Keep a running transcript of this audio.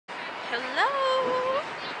Hello!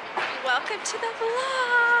 Welcome to the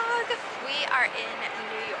vlog! We are in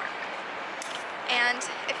New York. And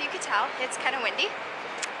if you could tell, it's kind of windy.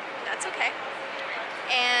 That's okay.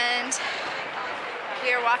 And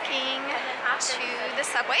we are walking to the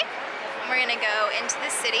subway. We're gonna go into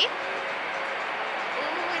the city.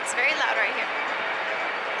 Ooh, it's very loud right here.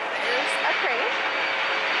 There's a crane.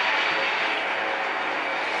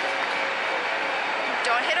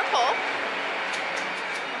 Don't hit a pole.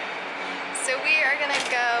 So we are gonna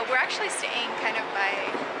go, we're actually staying kind of by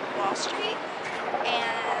Wall Street,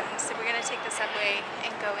 and so we're gonna take the subway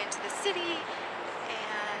and go into the city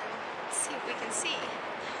and see what we can see.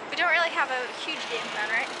 We don't really have a huge game plan,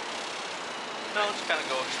 right? No, just kind of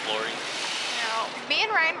go exploring. No, me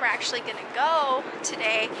and Ryan were actually gonna go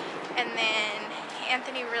today, and then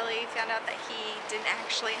Anthony really found out that he didn't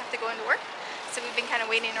actually have to go into work. So we've been kind of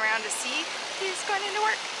waiting around to see if he's going into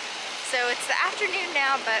work. So it's the afternoon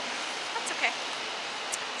now, but that's okay.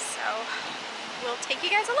 So we'll take you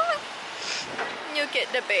guys along. You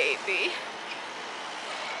get the baby.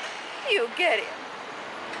 You get him.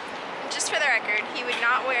 Just for the record, he would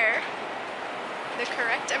not wear the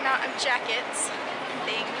correct amount of jackets and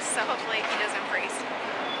things, so hopefully he doesn't freeze.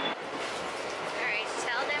 Alright,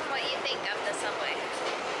 tell them what you think of the subway.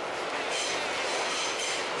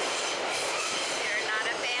 You're not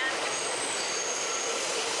a fan?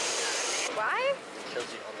 Why? Shows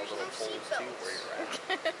you on the little poles too where you're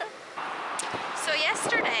at. So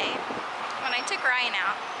yesterday, when I took Ryan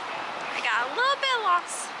out, I got a little bit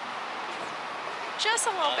lost. Just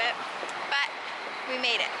a little bit. But we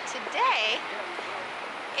made it. Today,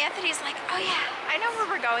 Anthony's like, oh yeah, I know where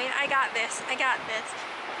we're going. I got this. I got this.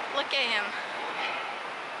 Look at him.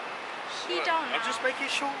 He don't know. I'm just making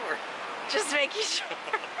sure. Just making sure.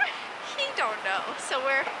 He don't know. So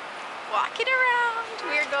we're walking around.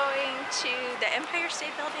 We're going to the Empire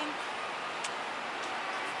State Building.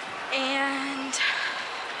 And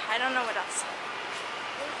I don't know what else.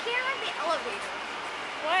 We can't ride the elevator.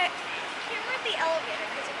 What? We can't ride the elevator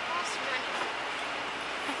because it costs money.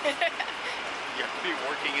 You have to be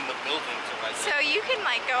working in the building to ride So you can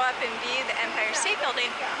like go up and view the Empire State Building,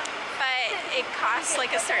 but it costs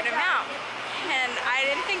like a certain amount. And I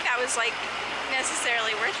didn't think that was like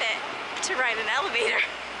necessarily worth it to ride an elevator.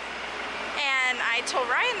 And I told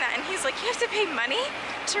Ryan that, and he's like, you have to pay money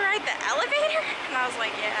to ride the elevator? And I was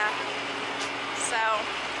like, yeah. So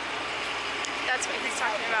that's what he's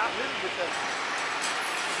talking about.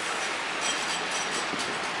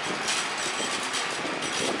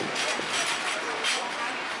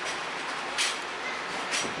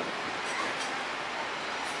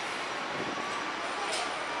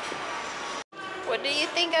 What do you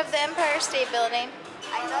think of the Empire State Building?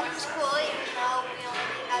 I thought it was cool even though we only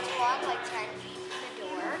had to walk like 10 feet to the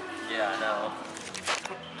door. Yeah, I know.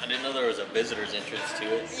 I didn't know there was a visitor's entrance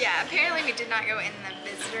to it. Yeah, apparently we did not go in the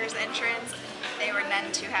visitor's entrance. They were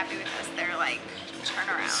none too happy with us. They're like, turn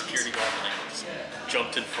around. The security guard like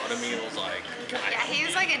jumped in front of me and was like, Yeah, he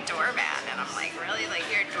was like a doorman, and I'm like, really? Like,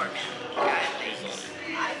 you're a doorman? God, thanks.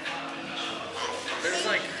 There's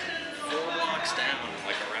like 4 blocks down,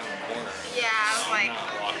 like around the corner. Yeah, I was I'm like,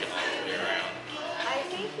 not walking all the way around. I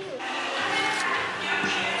think you.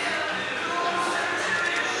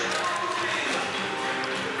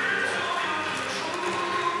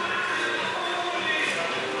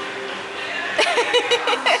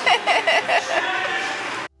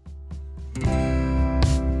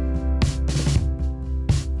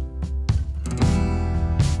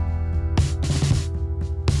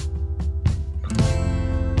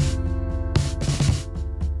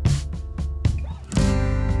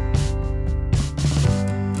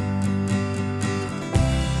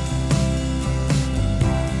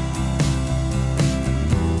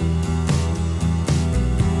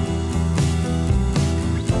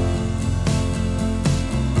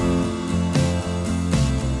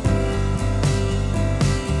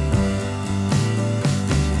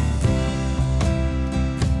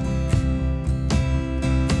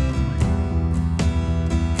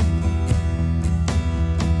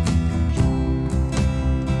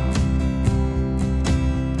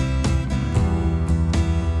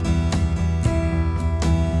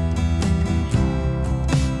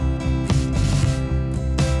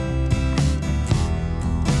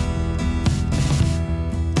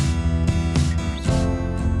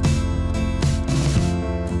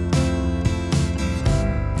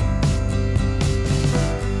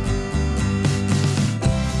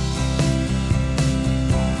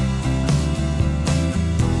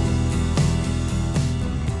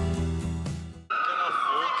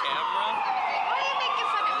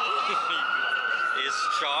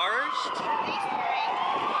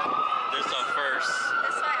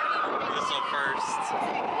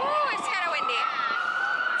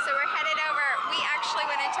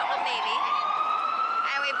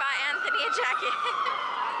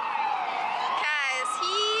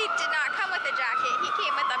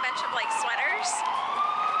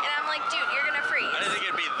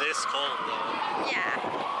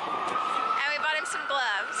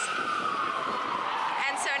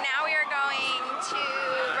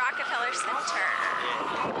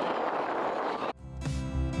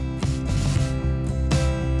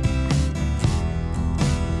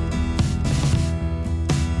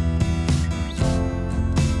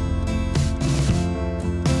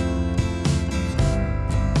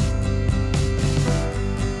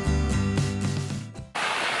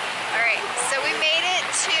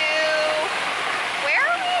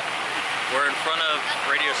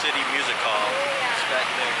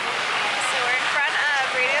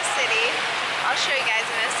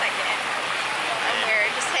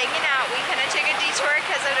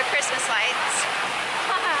 lights.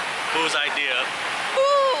 Whose idea?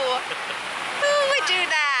 Who would do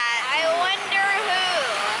that? I wonder who.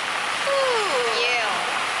 You.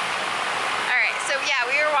 Alright, so yeah,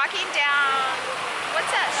 we were walking down,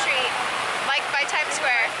 what's that street? Like by Times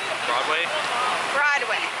Square? Broadway?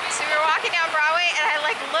 Broadway. So we were walking down Broadway and I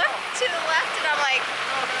like looked to the left and I'm like,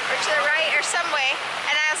 or to the right or some way,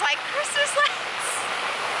 and I was like, Christmas lights.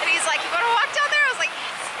 And he's like, you wanna walk down there? I was like,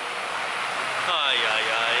 yes. Ay, ay,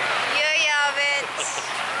 ay. You love it.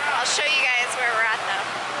 I'll show you guys where we're at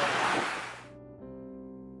though.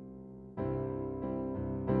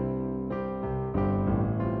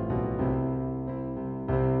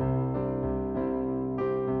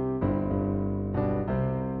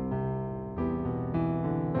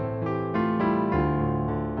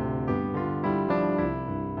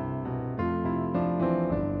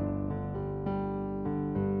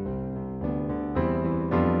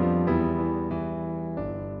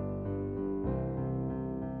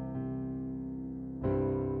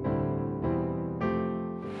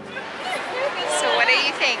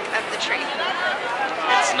 Of the tree.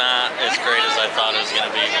 It's not as great as I thought it was going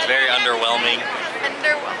to be. It's very underwhelming.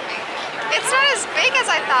 Underwhelming. It's not as big as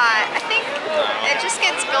I thought. I think it just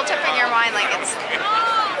gets built up in your mind like it's...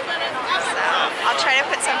 So, I'll try to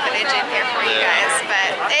put some footage in here for you guys,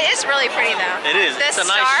 but it is really pretty though. It is. It's a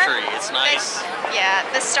nice tree. It's nice. Yeah,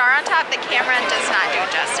 the star on top, the camera does not do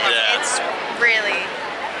it justice. Yeah. It's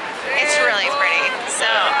really pretty. So,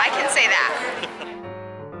 I can say that.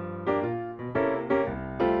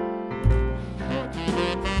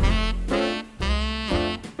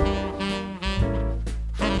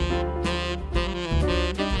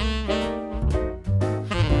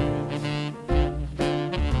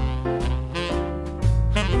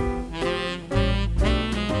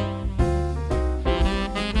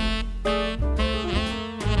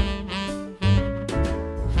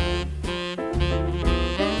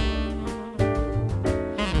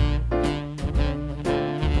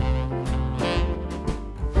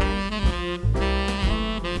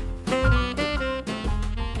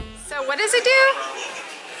 What does it do?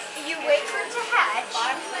 You wait for it to hatch,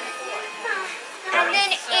 and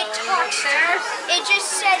then it talks. It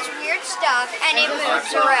just says weird stuff, and it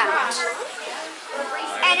moves around.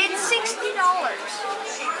 And it's $60.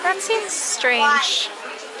 That seems strange.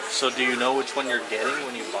 So do you know which one you're getting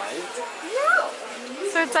when you buy it? No.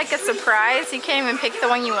 So it's like a surprise? You can't even pick the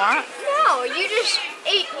one you want? No, you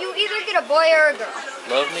either get a boy or a girl.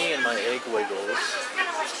 Love me and my egg wiggles.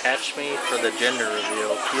 Catch me for the gender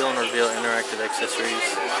reveal. Peel and reveal interactive accessories.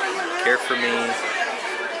 Care for me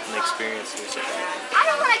and experience new surprise. I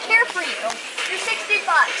don't want to care for you. You're $60.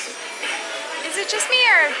 Is it just me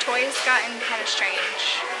or have toys gotten kind of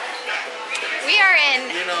strange? We are in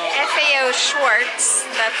FAO Shawtz,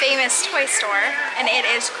 the famous toy store, and it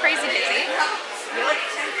is crazy busy.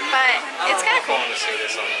 But it's kind of cool. I want to see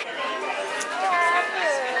this on.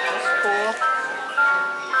 That's cool.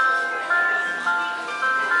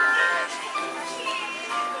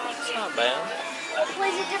 It's not bad. It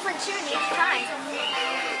plays a different tune each time.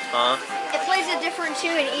 Huh? It plays a different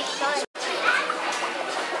tune each time.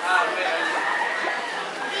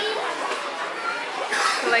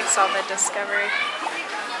 He likes all the discovery.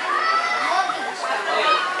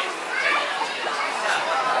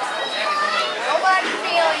 Robot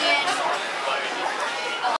alien.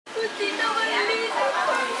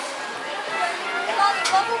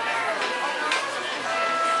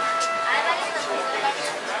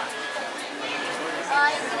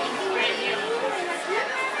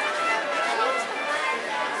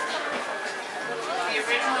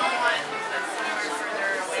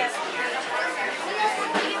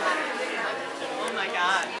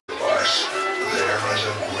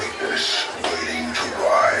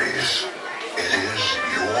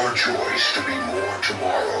 Choice to be more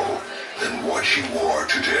tomorrow than what you are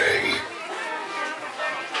today.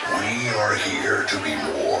 We are here to be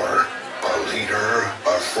more. A leader,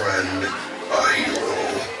 a friend, a hero.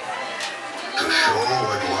 To show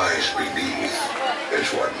what lies beneath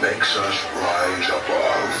is what makes us rise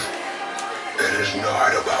above. It is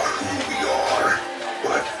not about who we are,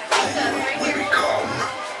 but who we become.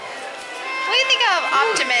 What do you think of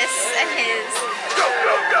Optimus and his...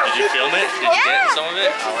 Did you film it? Did you get some of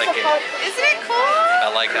it? I like it. Isn't it cool?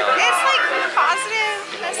 I like how it's like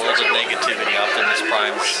positive. world of negativity, Optimus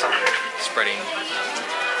Prime's spreading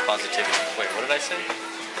positivity. Wait, what did I say?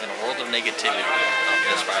 In a world of negativity,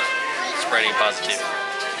 Optimus Prime spreading positivity.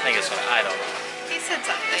 I think it's what I don't know. He said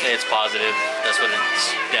something. It's positive. That's what it's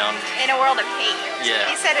down. In a world of hate. Yeah.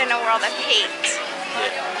 He said in a world of hate, Yeah.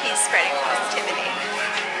 he's spreading positivity.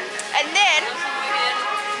 And then,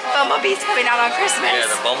 Bumblebee's coming out on Christmas. Yeah,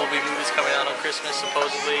 the Bumblebee movie's coming out on Christmas,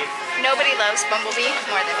 supposedly. Nobody loves Bumblebee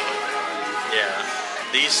more than me. Yeah.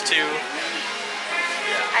 These two.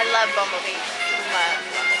 Yeah. I love Bumblebee. Love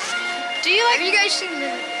Bumblebee. Do you like? Have you guys seen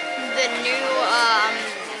the new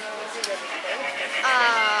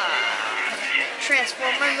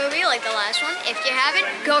Transformer movie, like the last one? If you haven't,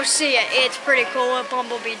 go see it. It's pretty cool what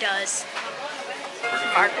Bumblebee does.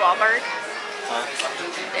 Mark Wahlberg? Huh?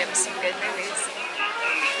 They have some good movies.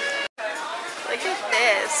 Look at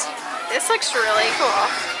this. This looks really cool.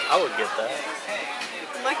 I would get that.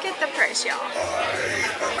 Look at the price, y'all.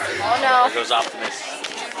 Oh no. There goes Optimus.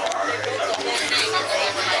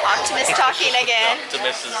 Optimus talking again.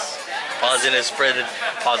 Optimus is positive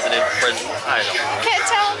present. I don't know. Can't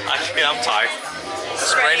tell. I'm tired.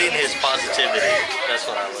 Spreading his positivity. That's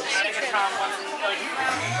what I was. We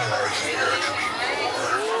are here to be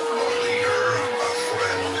more. A leader, a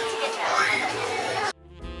friend, a hero.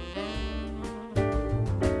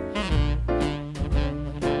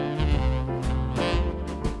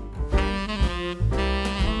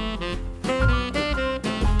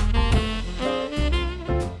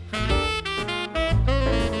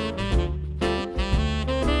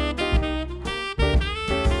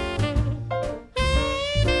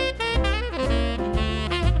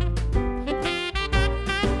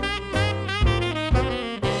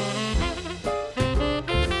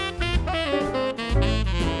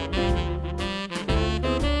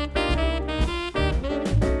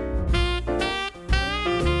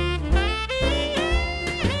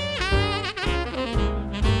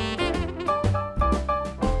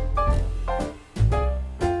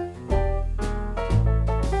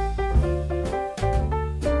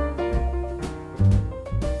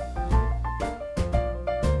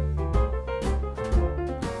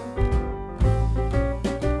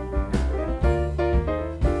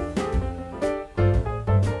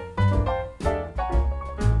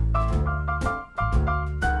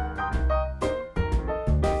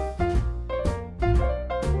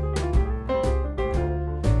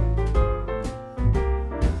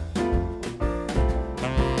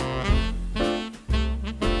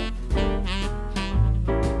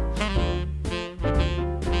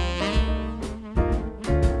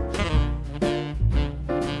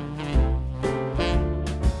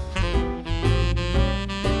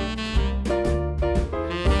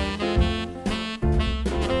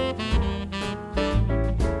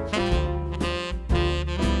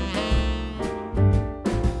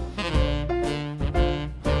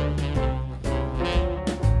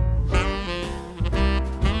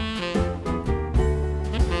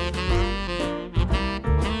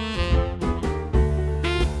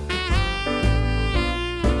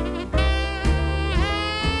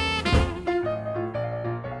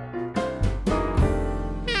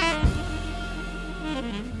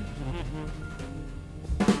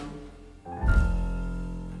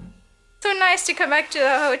 Nice to come back to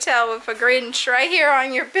the hotel with a Grinch right here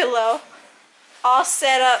on your pillow, all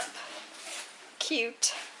set up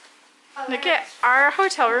cute. Look at our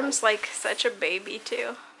hotel room's like such a baby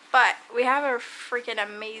too, but we have a freaking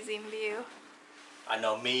amazing view. I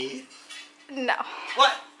know me. No.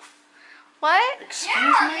 What? What? Excuse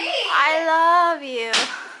me? I love you.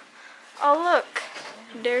 Oh look,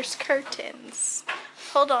 there's curtains.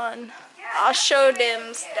 Hold on, I'll show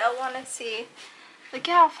them. They'll want to see. Look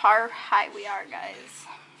at how far high we are, guys.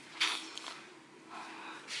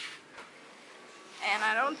 And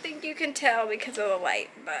I don't think you can tell because of the light,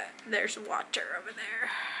 but there's water over there.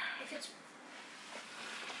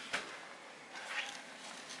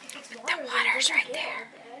 The water's right there.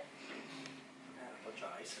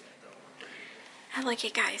 And look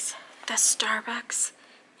at, guys, the Starbucks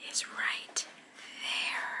is right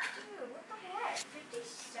there. Dude, what the heck?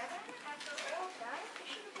 57 after all that? It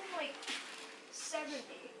should have been like 70.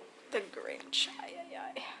 The Grinch. Ay, ay,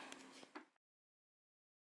 ay.